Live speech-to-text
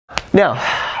Now,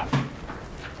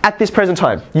 at this present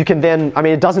time, you can then, I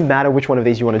mean, it doesn't matter which one of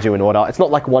these you want to do in order. It's not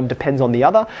like one depends on the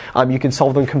other. You can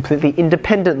solve them completely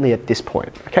independently at this point,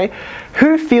 okay?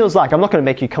 Who feels like, I'm not going to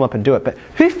make you come up and do it, but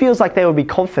who feels like they would be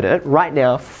confident right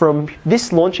now from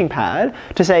this launching pad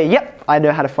to say, yep, I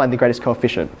know how to find the greatest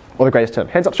coefficient or the greatest term?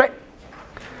 Hands up straight.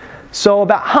 So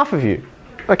about half of you.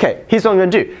 Okay, here's what I'm going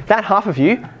to do. That half of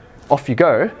you, off you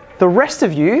go. The rest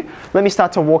of you, let me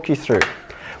start to walk you through.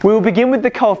 We will begin with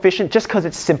the coefficient just because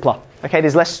it's simpler. Okay,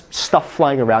 there's less stuff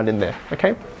flying around in there.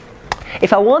 Okay,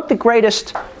 if I want the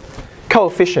greatest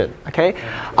coefficient, okay,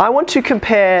 I want to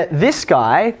compare this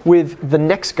guy with the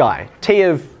next guy, t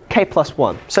of k plus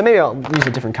 1. So maybe I'll use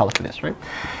a different color for this, right?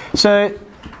 So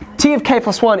t of k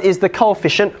plus 1 is the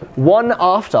coefficient one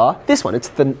after this one. It's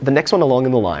the next one along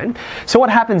in the line. So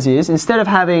what happens is, instead of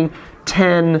having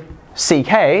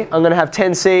 10ck, I'm going to have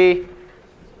 10c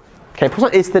k plus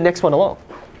 1. It's the next one along.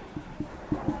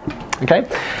 Okay,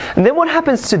 and then what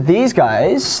happens to these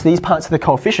guys, these parts of the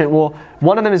coefficient? Well,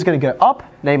 one of them is going to go up,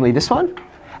 namely this one,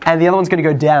 and the other one's going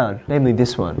to go down, namely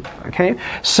this one. Okay,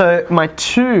 so my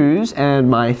 2's and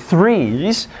my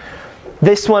 3's,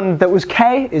 this one that was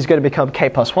k is going to become k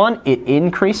plus 1, it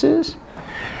increases,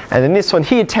 and then this one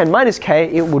here, 10 minus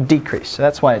k, it will decrease. So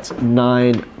that's why it's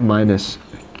 9 minus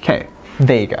k.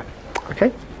 There you go.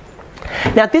 Okay.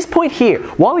 Now at this point here,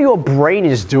 while your brain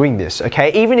is doing this,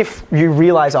 okay, even if you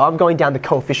realize, oh, I'm going down the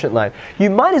coefficient line, you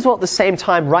might as well at the same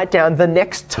time write down the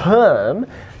next term,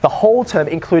 the whole term,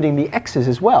 including the x's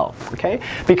as well, okay?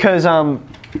 Because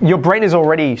your brain has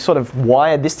already sort of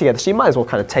wired this together, so you might as well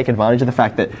kind of take advantage of the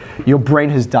fact that your brain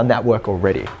has done that work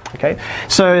already, okay?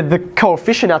 So the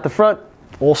coefficient out the front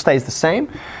all stays the same.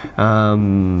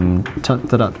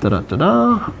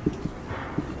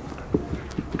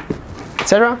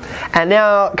 Etc. And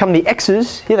now come the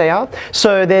x's, here they are.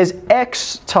 So there's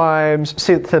x times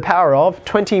to the power of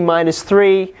 20 minus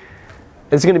 3,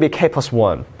 it's going to be a k plus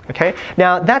 1. Okay?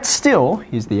 Now that's still,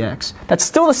 here's the x, that's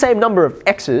still the same number of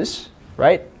x's,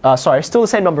 right? Sorry, still the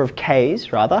same number of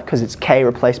k's rather, because it's k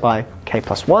replaced by k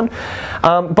plus 1.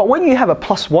 But when you have a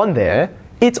plus 1 there,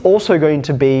 it's also going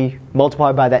to be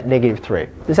multiplied by that negative 3.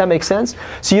 Does that make sense?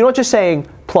 So you're not just saying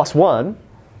plus 1,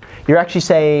 you're actually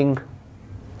saying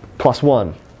plus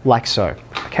 1, like so.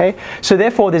 Okay? So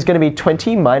therefore, there's going to be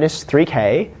 20 minus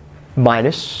 3k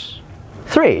minus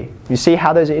 3. You see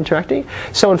how those are interacting?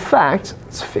 So in fact,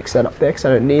 let's fix that up there because I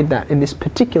don't need that in this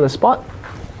particular spot.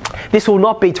 This will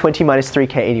not be 20 minus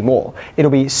 3k anymore.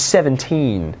 It'll be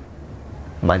 17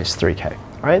 minus 3k.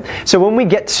 Right? So when we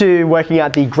get to working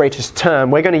out the greatest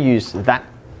term, we're going to use that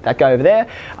guy over there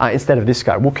instead of this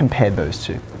guy. We'll compare those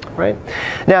two. Right?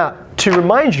 Now, to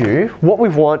remind you, what we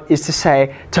want is to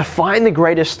say, to find the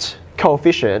greatest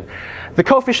coefficient, the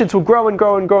coefficients will grow and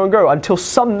grow and grow and grow until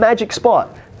some magic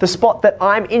spot, the spot that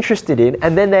I'm interested in,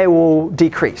 and then they will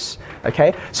decrease.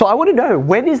 Okay? So I want to know,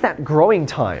 when is that growing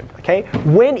time? Okay?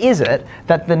 When is it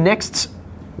that the next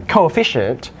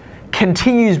coefficient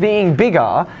continues being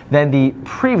bigger than the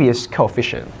previous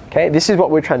coefficient? Okay? This is what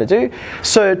we're trying to do.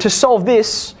 So to solve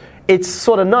this, it's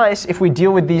sort of nice if we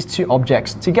deal with these two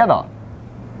objects together.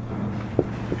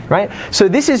 Right? So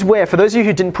this is where, for those of you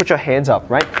who didn't put your hands up,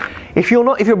 right? If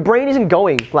your brain isn't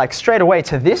going like straight away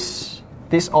to this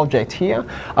object here,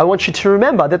 I want you to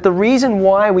remember that the reason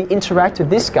why we interact with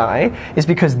this guy is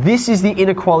because this is the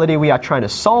inequality we are trying to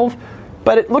solve.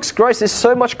 But it looks gross. There's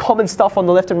so much common stuff on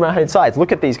the left and right hand sides.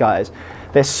 Look at these guys.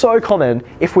 They're so common.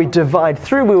 If we divide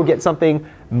through, we will get something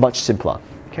much simpler.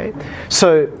 Okay?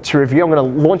 So to review, I'm going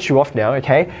to launch you off now.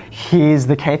 Okay? Here's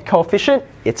the kth coefficient.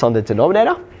 It's on the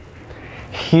denominator.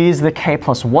 Here's the k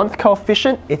plus 1th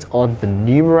coefficient. It's on the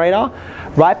numerator.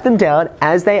 Write them down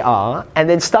as they are, and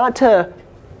then start to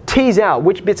tease out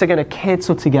which bits are going to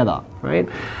cancel together. Right?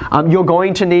 You're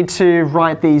going to need to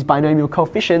write these binomial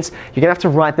coefficients. You're going to have to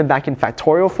write them back in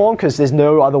factorial form because there's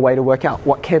no other way to work out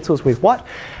what cancels with what.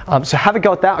 So have a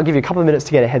go at that. I'll give you a couple of minutes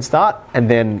to get a head start, and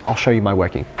then I'll show you my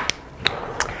working.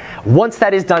 Once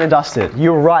that is done and dusted,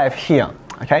 you arrive here.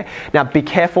 Okay? Now be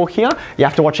careful here. You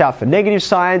have to watch out for negative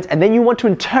signs, and then you want to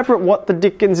interpret what the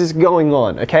dickens is going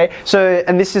on. Okay? So,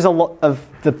 and this is a lot of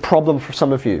the problem for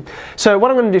some of you. So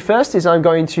what I'm going to do first is I'm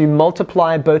going to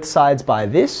multiply both sides by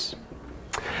this.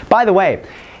 By the way,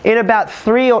 in about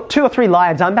 2 or 3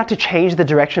 lines, I'm about to change the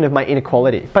direction of my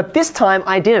inequality. But this time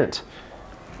I didn't.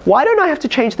 Why don't I have to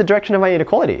change the direction of my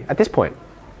inequality at this point?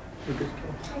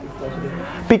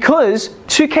 Because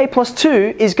 2k plus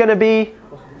 2 is going to be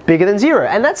bigger than 0.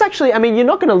 And that's actually, I mean, you're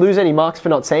not going to lose any marks for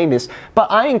not saying this, but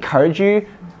I encourage you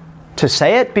to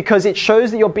say it because it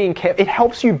shows that you're being it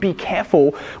helps you be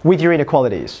careful with your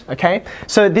inequalities, okay?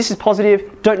 So this is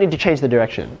positive, don't need to change the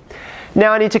direction.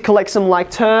 Now I need to collect some like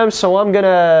terms, so I'm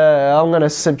gonna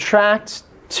subtract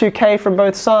 2k from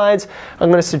both sides.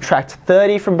 I'm gonna subtract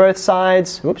 30 from both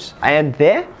sides. Oops, and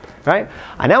there, right?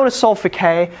 I now want to solve for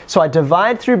k, so I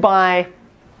divide through by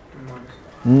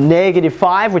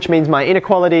 -5, which means my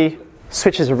inequality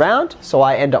switches around, so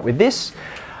I end up with this.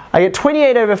 I get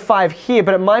 28 over 5 here,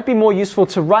 but it might be more useful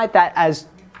to write that as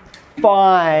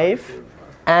 5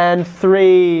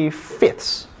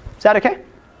 3/5. Is that okay?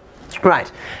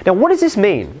 Right. Now what does this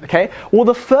mean? Okay. Well,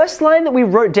 the first line that we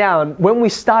wrote down when we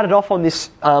started off on this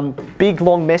big,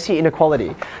 long, messy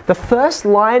inequality, the first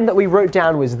line that we wrote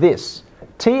down was this.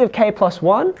 T of k plus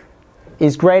 1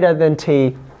 is greater than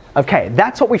t of k.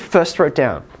 That's what we first wrote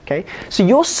down. Okay. So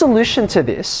your solution to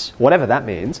this, whatever that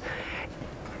means,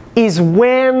 is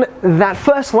when that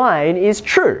first line is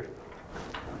true.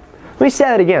 Let me say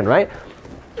that again, right?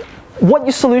 What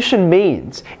your solution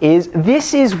means is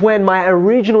this is when my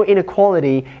original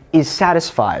inequality is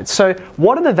satisfied. So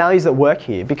what are the values that work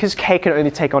here? Because k can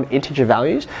only take on integer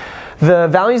values, the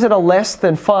values that are less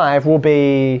than 5 will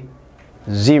be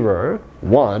 0,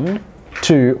 1,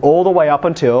 2, all the way up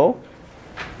until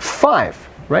 5.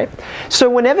 Right? So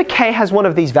whenever k has one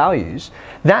of these values,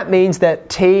 that means that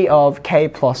t of k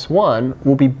plus 1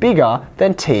 will be bigger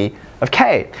than t of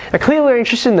k. Now clearly we're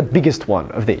interested in the biggest one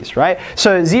of these, right?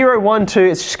 So 0, 1, 2,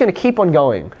 it's just going to keep on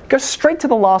going. Go straight to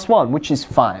the last one, which is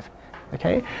 5.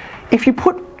 Okay? If you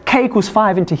put k equals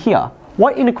 5 into here,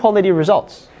 what inequality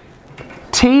results?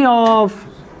 T of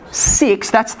 6,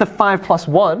 that's the 5 plus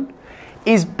 1,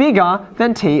 is bigger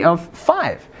than t of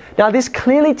 5. Now this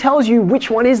clearly tells you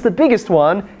which one is the biggest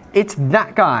one. It's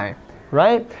that guy,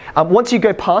 right? Once you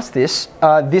go past this,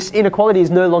 this inequality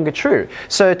is no longer true.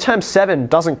 So term 7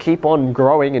 doesn't keep on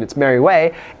growing in its merry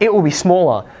way. It will be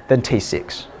smaller than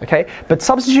T6, okay? But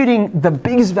substituting the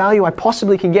biggest value I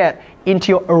possibly can get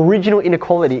into your original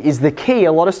inequality is the key.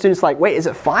 A lot of students are like, wait, is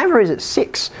it 5 or is it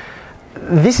 6?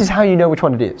 This is how you know which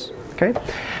one it is, okay?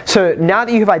 So now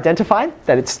that you have identified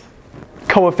that it's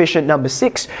coefficient number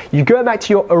 6, you go back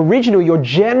to your original, your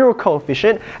general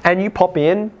coefficient, and you pop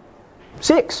in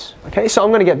 6. Okay, so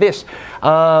I'm going to get this.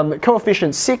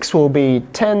 Coefficient 6 will be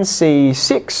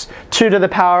 10c6, 2 to the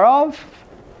power of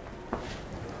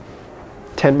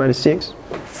 10 minus 6,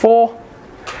 4,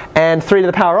 and 3 to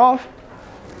the power of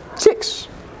 6.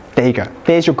 There you go.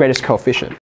 There's your greatest coefficient.